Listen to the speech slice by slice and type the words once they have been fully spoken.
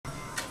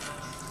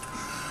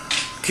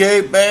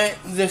Okay, back.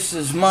 This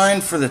is mine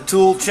for the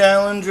tool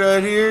challenge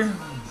right here.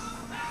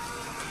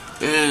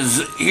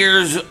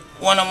 Here's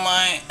one of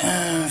my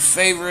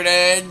favorite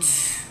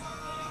ads.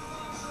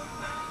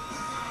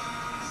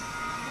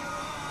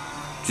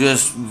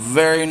 Just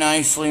very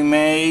nicely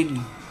made.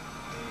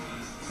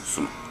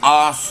 Some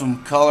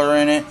awesome color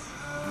in it.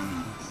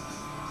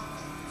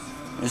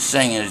 This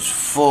thing is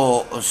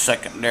full of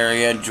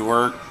secondary edge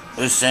work.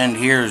 This end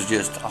here is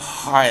just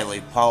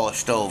highly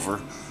polished over.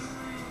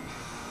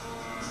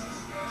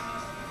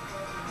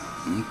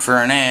 And for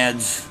an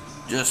ads,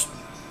 just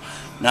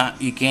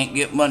you can't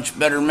get much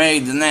better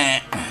made than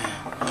that.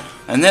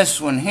 And this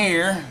one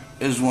here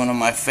is one of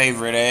my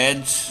favorite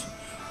ads.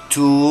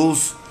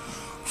 Tools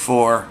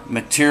for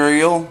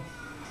material.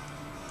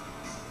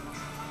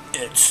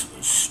 It's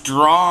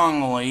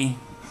strongly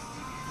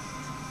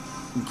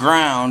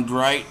ground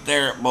right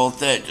there at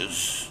both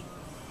edges.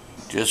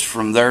 Just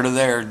from there to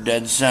there,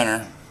 dead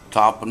center,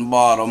 top and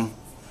bottom.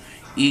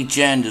 Each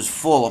end is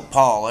full of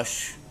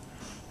polish.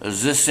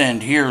 As this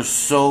end here is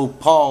so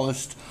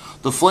polished,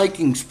 the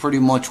flaking's pretty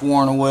much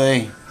worn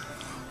away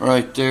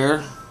right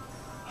there.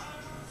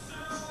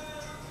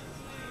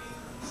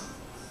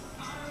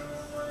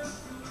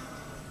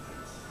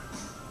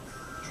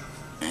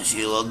 And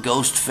see a little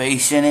ghost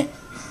face in it.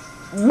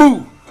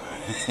 Boo!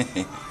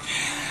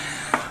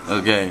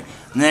 Okay,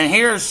 and then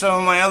here's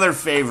some of my other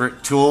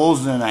favorite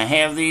tools, and I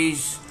have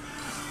these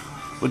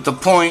with the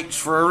points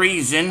for a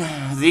reason.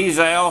 These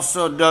I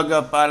also dug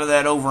up out of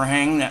that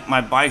overhang that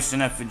my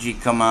bison effigy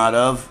come out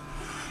of.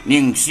 And you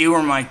can see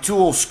where my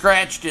tool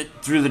scratched it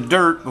through the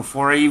dirt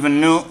before I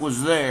even knew it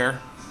was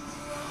there.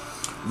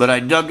 But I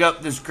dug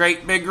up this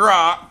great big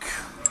rock,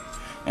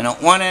 and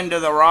at one end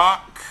of the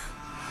rock,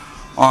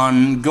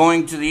 on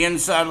going to the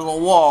inside of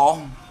the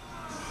wall,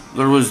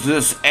 there was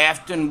this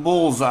Afton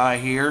bullseye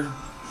here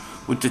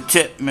with the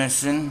tip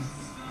missing.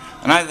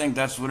 And I think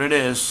that's what it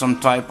is,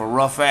 some type of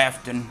rough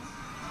Afton.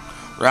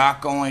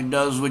 Rock only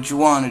does what you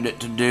wanted it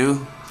to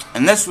do.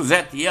 And this was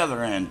at the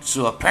other end.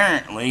 So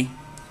apparently,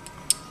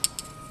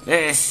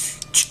 this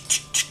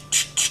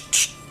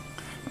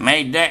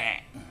made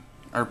that.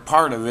 Or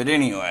part of it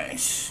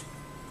anyways.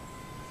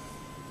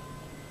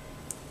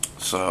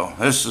 So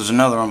this is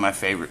another one of my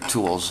favorite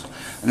tools.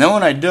 And then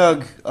when I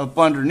dug up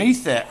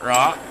underneath that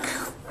rock,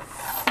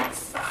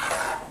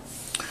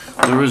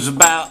 there was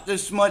about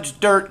this much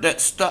dirt that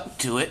stuck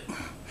to it.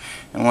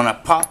 And when I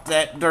popped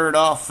that dirt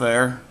off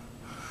there,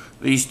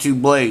 these two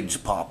blades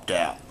popped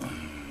out.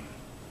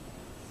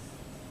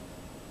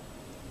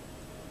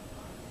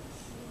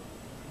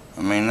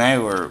 I mean, they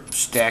were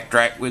stacked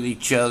right with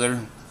each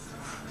other.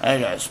 They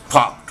just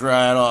popped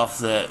right off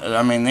that.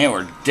 I mean, they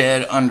were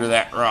dead under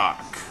that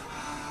rock.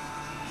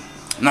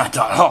 And I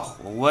thought, oh,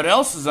 well, what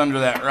else is under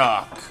that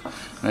rock?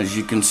 And as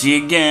you can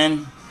see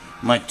again,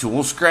 my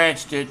tool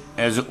scratched it,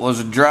 as it was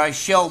a dry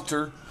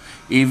shelter.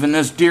 Even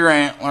this deer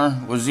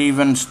antler was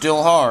even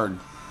still hard.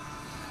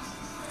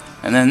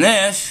 And then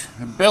this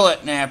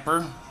billet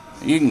napper,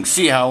 you can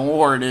see how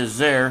wore it is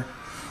there,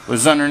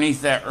 was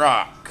underneath that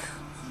rock.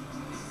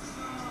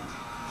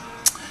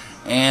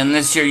 And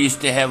this here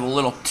used to have a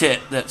little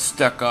tit that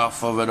stuck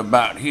off of it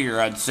about here.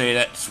 I'd say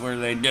that's where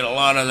they did a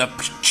lot of the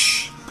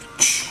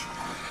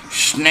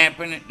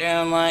snapping it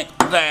down like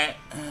that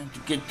to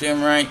get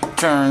them right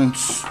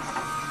turns.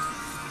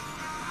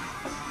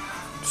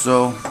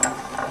 So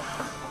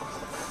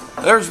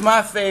there's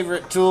my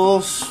favorite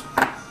tools.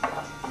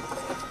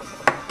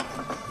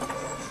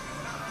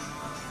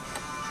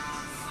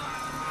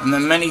 And the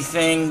many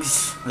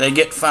things they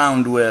get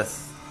found with.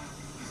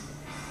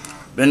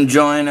 Been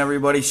enjoying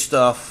everybody's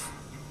stuff.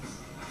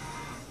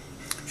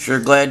 Sure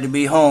glad to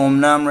be home.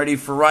 Now I'm ready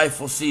for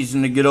rifle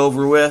season to get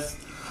over with,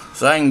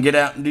 so I can get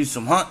out and do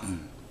some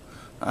hunting.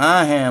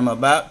 I am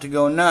about to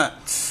go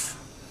nuts.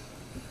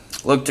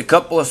 Looked a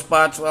couple of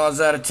spots while I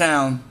was out of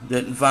town.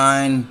 Didn't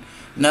find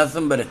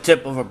nothing but a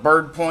tip of a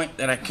bird point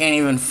that I can't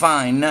even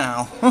find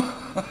now.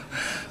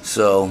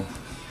 So,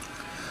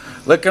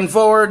 looking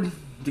forward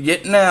to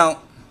getting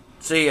out.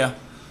 See ya.